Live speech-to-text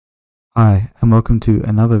Hi, and welcome to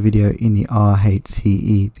another video in the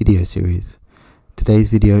RHCE video series. Today's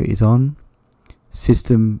video is on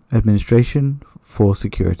system administration for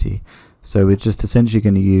security. So we're just essentially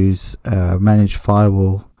going to use managed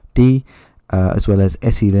firewall D as well as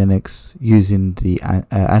Selinux using the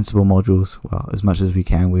Ansible modules, well, as much as we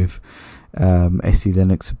can with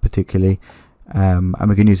Selinux particularly, and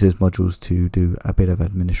we can use those modules to do a bit of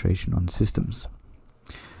administration on systems.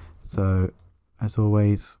 So as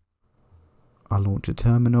always, I'll launch a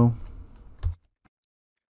terminal.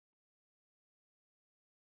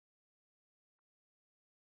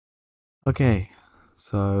 Okay,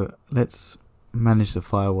 so let's manage the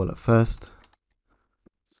firewall at first.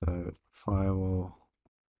 So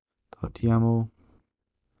firewall.yaml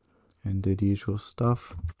and do the usual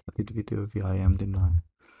stuff. I did a video of VIM, didn't I?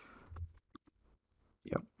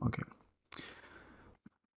 Yep, okay.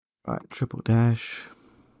 Right, triple dash.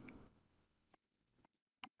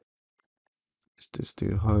 Let's just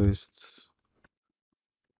do hosts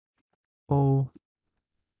all,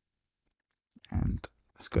 and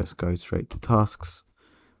let's go straight to tasks,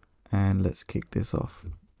 and let's kick this off.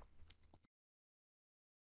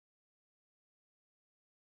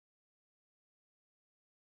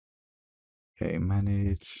 Okay,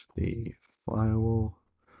 manage the firewall.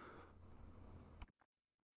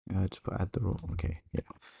 Just put add the rule. Okay, yeah.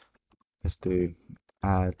 Let's do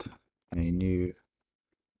add a new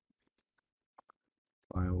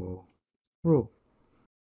firewall rule.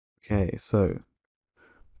 Okay, so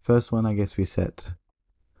first one I guess we set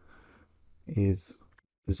is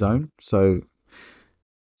the zone. So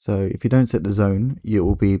if you don't set the zone, it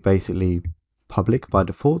will be basically public by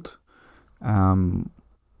default.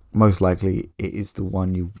 Most likely it is the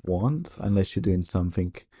one you want, unless you're doing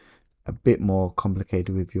something a bit more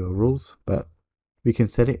complicated with your rules, but we can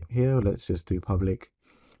set it here. Let's just do public,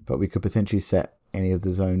 but we could potentially set any of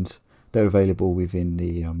the zones that are available within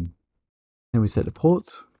the then we set the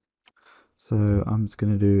ports. So I'm just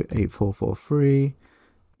going to do 8443, and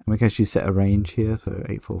we can actually set a range here. So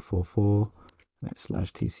 8444, then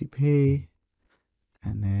 /TCP,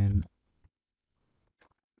 and then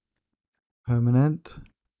permanent.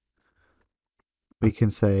 We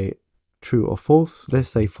can say true or false. Let's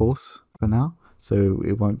say false for now, so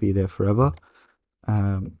it won't be there forever.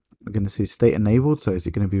 We're going to see state enabled. So is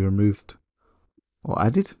it going to be removed or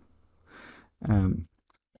added?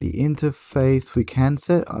 The interface we can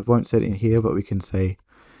set. I won't set it in here, but we can say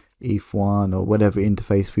if1 or whatever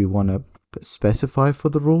interface we want to specify for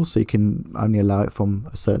the rule, so you can only allow it from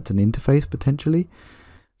a certain interface potentially.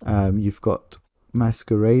 You've got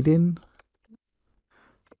masquerading,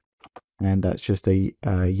 and that's just a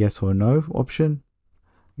yes or no option.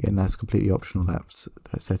 Again, that's completely optional. That's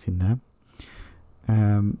set in there.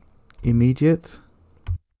 Immediate.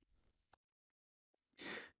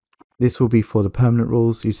 This will be for the permanent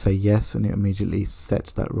rules. You say yes, and it immediately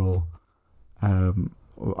sets that rule.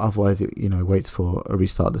 Otherwise, it waits for a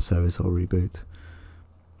restart of the service or reboot.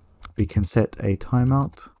 We can set a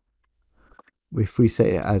timeout. If we set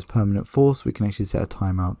it as permanent false, we can actually set a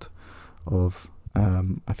timeout of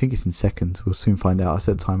I think it's in seconds. We'll soon find out. I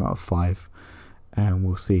set a timeout of 5, and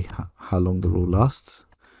we'll see how long the rule lasts.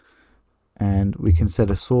 And we can set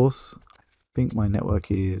a source. I think my network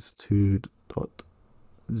is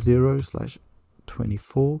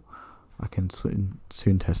 2.0/24. I can soon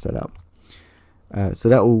test that out. So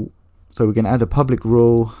we're going to add a public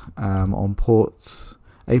rule on ports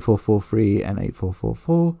 8443 and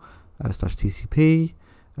 8444 /TCP.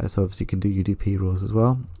 So obviously you can do UDP rules as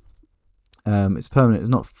well. It's permanent. It's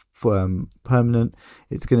not permanent.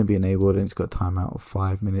 It's going to be enabled, and it's got a timeout of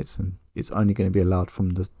 5 minutes, and it's only going to be allowed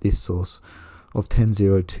from this source of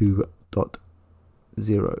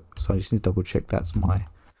 10.02.0. So I just need to double check that's my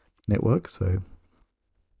network. So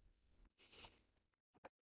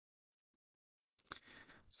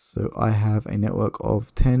I have a network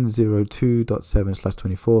of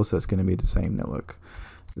 10.02.7/24, so that's going to be the same network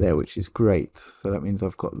there, which is great. So that means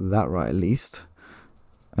I've got that right at least.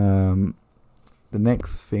 The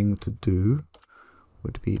next thing to do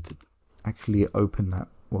would be to actually open that,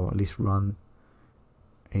 or at least run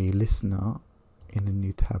a listener in a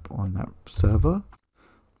new tab on that server.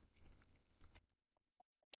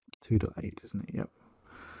 2.8, isn't it? Yep.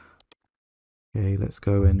 Okay, let's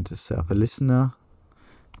go and just set up a listener.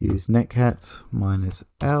 Use netcat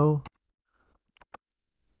 -L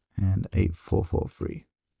and 8443.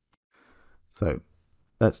 So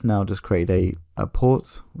that's now just create a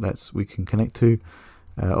port that we can connect to.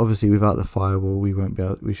 Obviously, without the firewall, we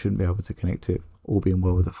shouldn't be able to connect to it. All being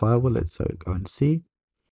well with the firewall, let's go and see.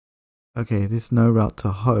 Okay, this no route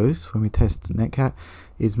to host, when we test netcat,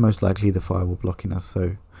 is most likely the firewall blocking us.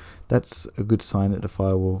 So that's a good sign that the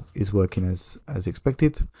firewall is working as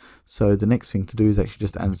expected. So the next thing to do is actually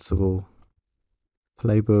just Ansible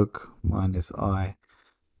playbook -i,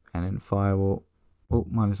 and then firewall,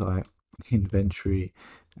 -i inventory,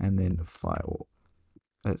 and then firewall.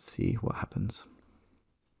 Let's see what happens.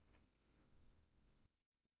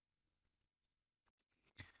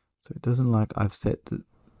 So it doesn't like I've set the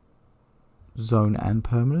zone and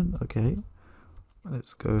permanent. Okay,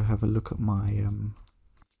 let's go have a look at my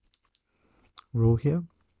rule here.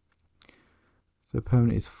 So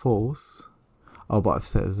permanent is false. Oh, but I've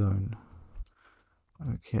set a zone.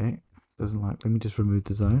 Okay, doesn't like, let me just remove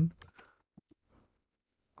the zone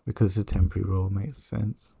because it's a temporary rule, makes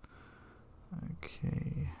sense.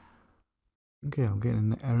 Okay, I'm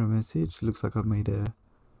getting an error message. Looks like I've made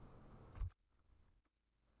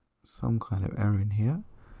some kind of error in here.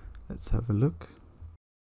 Let's have a look.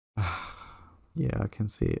 Yeah, I can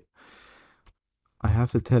see it. I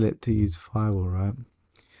have to tell it to use firewall, right?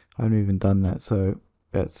 I haven't even done that, so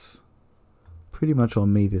that's pretty much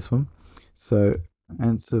on me, this one. So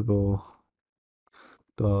Ansible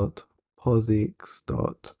dot POSIX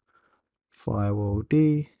dot firewall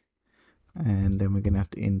d, and then we're gonna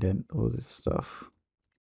have to indent all this stuff.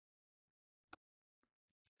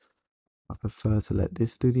 I prefer to let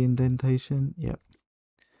this do the indentation. Yep.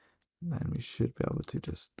 Then we should be able to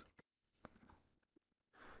just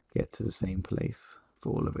get to the same place for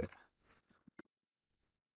all of it.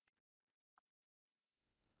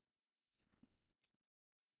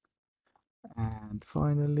 And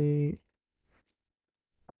finally,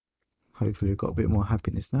 hopefully we've got a bit more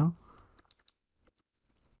happiness now.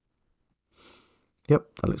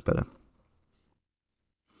 Yep, that looks better.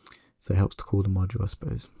 So it helps to call the module, I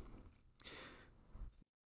suppose.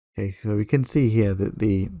 Okay, so we can see here that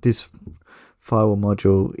this firewall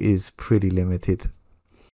module is pretty limited.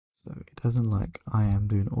 So it doesn't like I am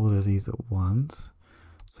doing all of these at once.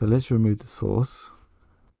 So let's remove the source.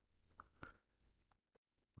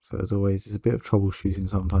 So as always, it's a bit of troubleshooting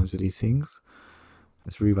sometimes with these things.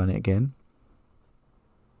 Let's rerun it again.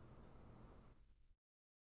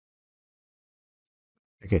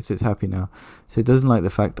 Okay, so it's happy now. So it doesn't like the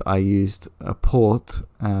fact that I used a port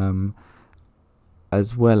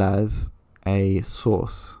as well as a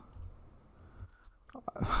source.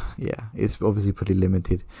 Yeah, it's obviously pretty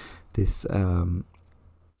limited, this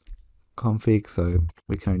config, so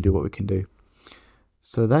we can only do what we can do.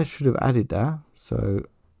 So that should have added that. So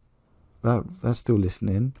that's still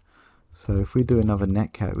listening. So if we do another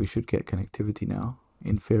netcat, we should get connectivity now,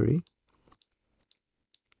 in theory.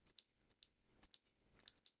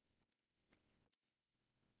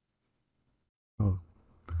 Oh,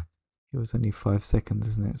 it was only 5 seconds,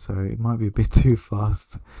 isn't it? So it might be a bit too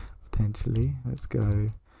fast, potentially. Let's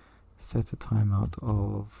go set a timeout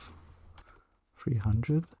of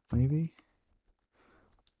 300, maybe.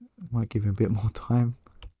 Might give him a bit more time.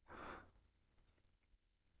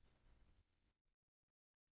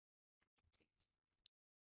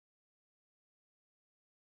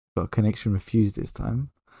 Got a connection refused this time.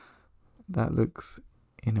 That looks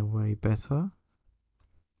in a way better.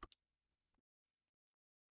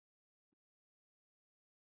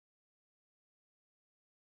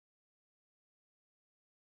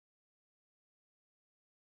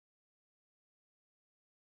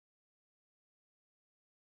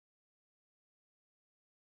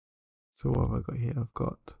 So what have I got here? I've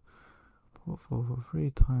got port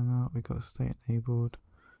 443 timeout. We got state enabled.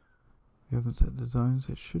 We haven't set the zones.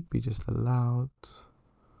 It should be just allowed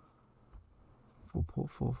for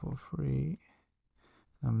port 443.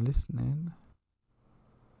 I'm listening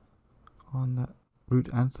on that root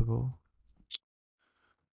Ansible.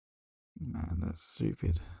 Man, that's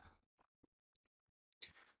stupid.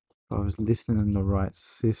 If I was listening on the right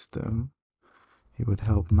system, it would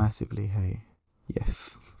help massively. Hey,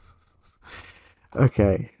 yes.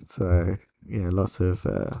 Okay, so yeah, lots of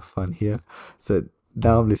fun here. So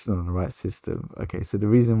now I'm listening on the right system. Okay, so the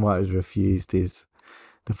reason why it was refused is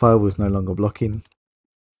the firewall is no longer blocking,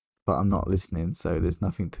 but I'm not listening, so there's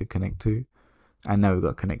nothing to connect to. And now we've got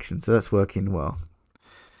a connection, so that's working well.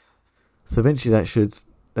 So eventually that should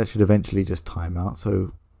eventually just time out.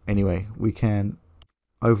 So anyway, we can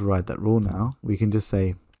override that rule now. We can just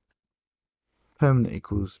say permanent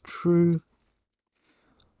equals true.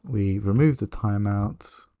 We remove the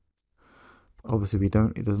timeouts. Obviously it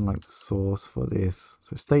doesn't like the source for this.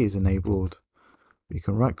 So state is enabled. We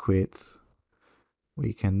can write quits.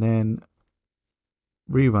 We can then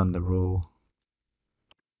rerun the rule.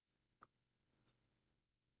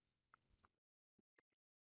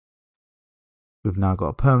 We've now got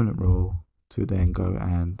a permanent rule to then go,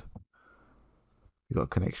 and we got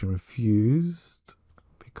connection refused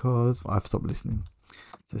because I've stopped listening.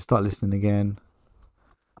 So start listening again.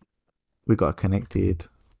 We got connected.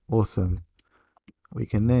 Awesome. We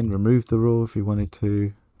can then remove the rule if we wanted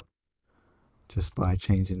to, just by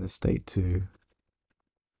changing the state to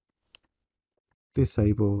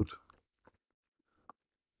disabled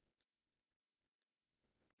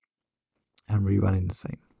and rerunning the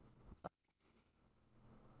same.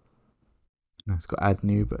 Now it's got add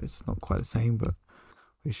new, but it's not quite the same, but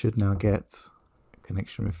we should now get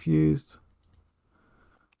connection refused.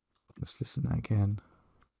 Let's listen again.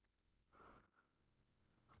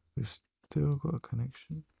 We've still got a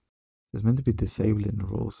connection. It's meant to be disabling the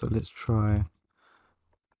rule, so let's try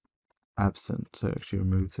absent, so it actually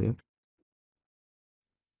removes it.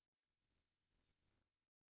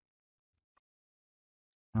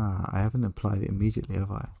 I haven't applied it immediately,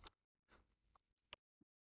 have I?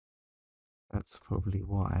 That's probably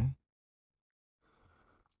why.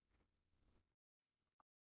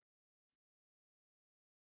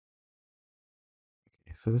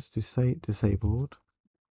 Okay, so let's do say disabled.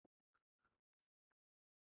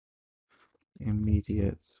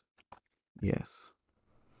 Immediate, yes.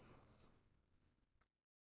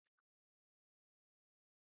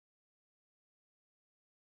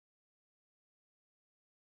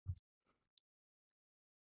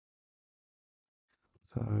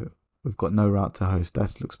 So we've got no route to host.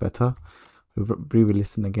 That looks better. We'll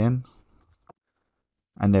re-listen again.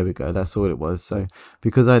 And there we go. That's all it was. So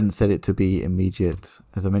because I hadn't set it to be immediate,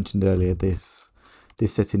 as I mentioned earlier, this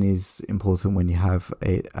setting is important when you have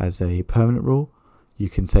it as a permanent rule. You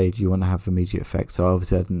can say, do you want to have immediate effect? So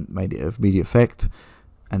obviously I hadn't made it of immediate effect,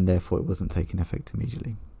 and therefore it wasn't taking effect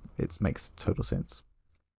immediately. It makes total sense.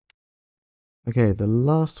 Okay, the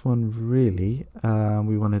last one really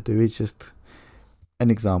we want to do is just an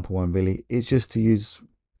example one really. It's just to use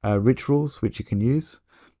rich rules, which you can use.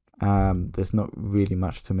 There's not really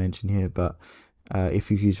much to mention here, but if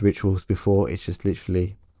you've used rich rules before, it's just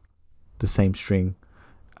literally the same string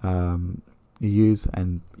you use,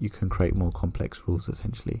 and you can create more complex rules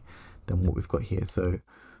essentially than what we've got here. So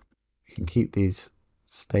we can keep these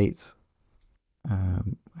states,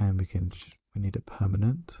 and we need a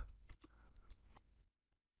permanent.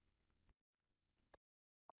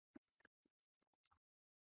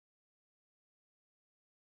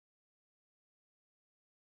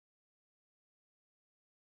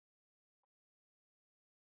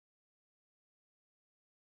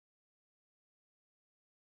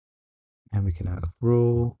 And we can have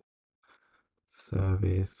rule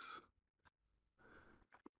service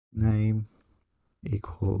name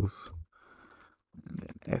equals, and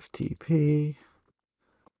then FTP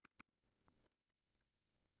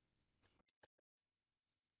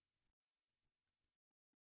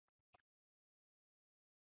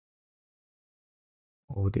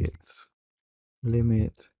audits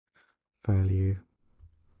limit value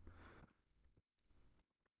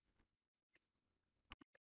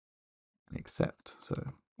and accept. So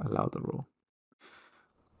allow the rule.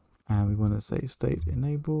 And we want to say state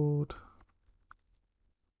enabled,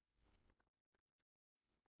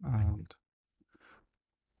 and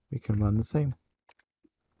we can run the same.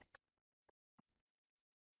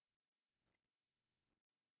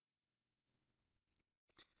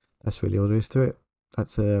 That's really all there is to it.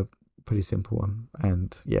 That's a pretty simple one,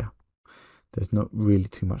 and yeah, there's not really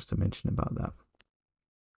too much to mention about that.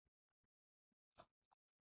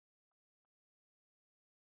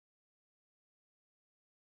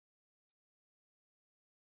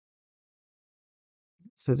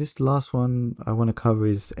 So this last one I want to cover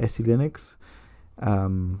is Selinux.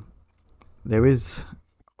 There is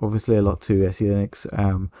obviously a lot to Selinux.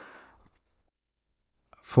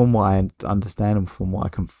 From what I understand and from what I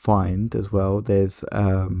can find as well, there's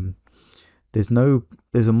a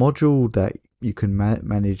module that you can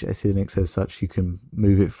manage Selinux as such. You can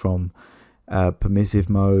move it from permissive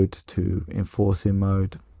mode to enforcing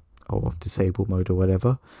mode or disable mode or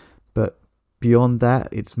whatever, but beyond that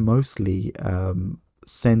it's mostly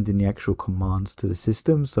sending the actual commands to the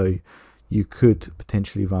system. So you could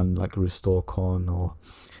potentially run like a restore con or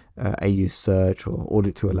AU search or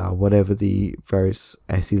audit to allow, whatever the various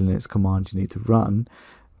Selinux commands you need to run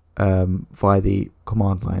via the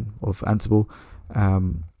command line of Ansible,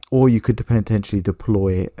 or you could potentially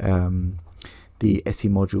deploy the SE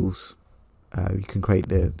modules. You can create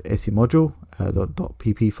the SE module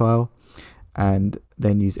 .pp file, and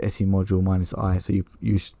then use SE module -i. So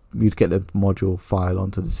you'd get the module file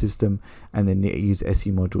onto the system, and then use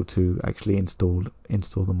SE module to actually install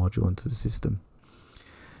the module onto the system.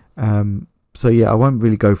 So yeah, I won't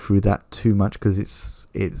really go through that too much because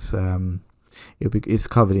it's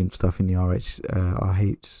covered in stuff in the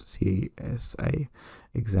RHCSA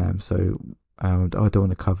exam, so I don't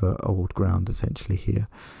want to cover old ground essentially here.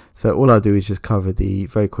 So all I'll do is just cover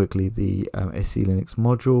very quickly the SE Linux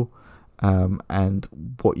module, and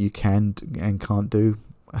what you can and can't do.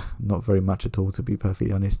 Not very much at all, to be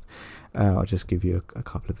perfectly honest. I'll just give you a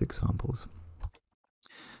couple of examples.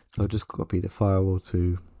 So I'll just copy the firewall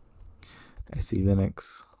to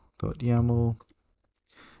selinux.yaml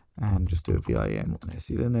and just do a vim on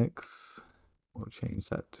selinux. We'll change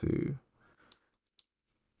that to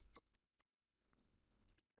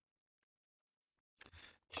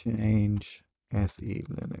change SE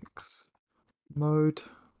Linux mode,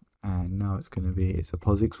 and now it's going to be, it's a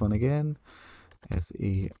POSIX one again,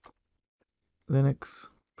 SE Linux,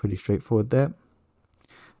 pretty straightforward there.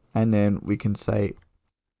 And then we can say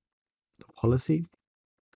the policy,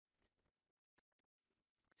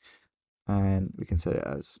 and we can set it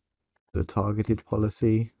as the targeted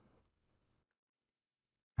policy,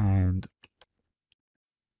 and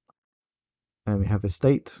then we have a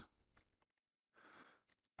state.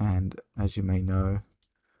 And as you may know,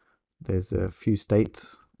 there's a few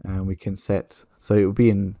states, and we can set, so it will be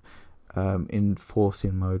in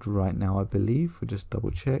enforcing mode right now, I believe. We'll just double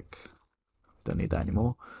check. Don't need that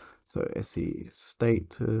anymore. So SE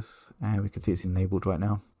status, and we can see it's enabled right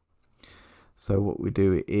now. So what we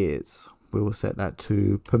do is we will set that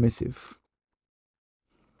to permissive.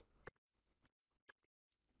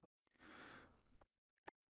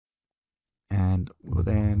 And we'll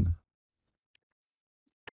then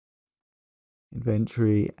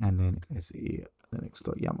inventory and then SE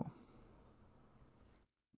Linux.yaml.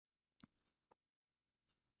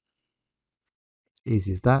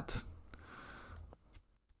 Easy as that.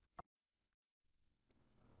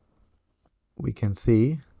 We can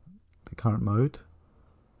see the current mode.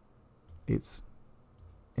 It's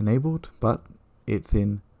enabled, but it's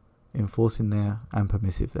in enforcing there and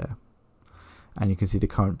permissive there. And you can see the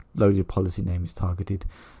current loaded policy name is targeted.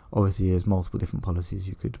 Obviously, there's multiple different policies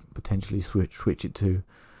you could potentially switch it to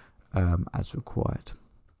as required.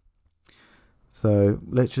 So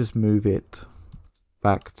let's just move it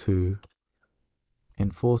back to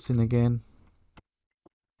enforcing again.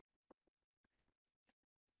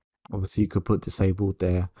 Obviously, you could put disabled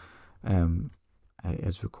there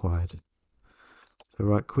as required. So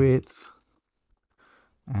right quit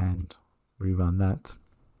and rerun that.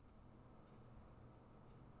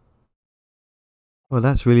 Well,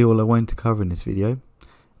 that's really all I wanted to cover in this video.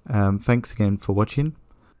 Thanks again for watching.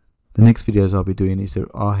 The next videos I'll be doing is the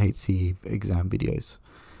RHCE exam videos.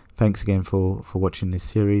 Thanks again for watching this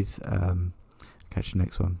series. Catch you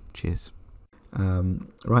next one. Cheers.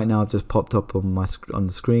 Right now I've just popped up on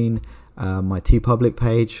the screen my TeePublic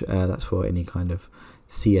page. That's for any kind of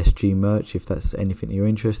CSG merch, if that's anything you're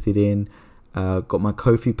interested in. Got my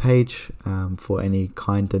Ko-fi page for any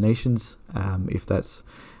kind donations, if that's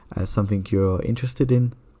something you're interested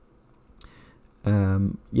in.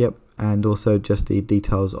 Yep, and also just the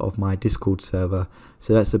details of my Discord server,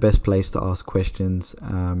 so that's the best place to ask questions.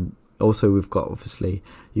 Also, we've got, obviously,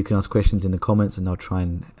 you can ask questions in the comments and I'll try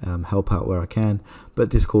and help out where I can, but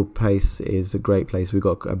Discord place is a great place. We've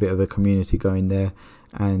got a bit of a community going there,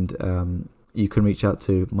 and you can reach out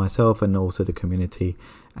to myself and also the community,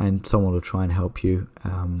 and someone will try and help you.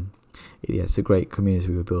 Yeah, it's a great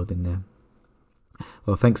community we're building there.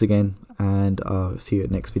 Well, thanks again, and I'll see you at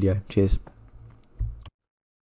the next video. Cheers.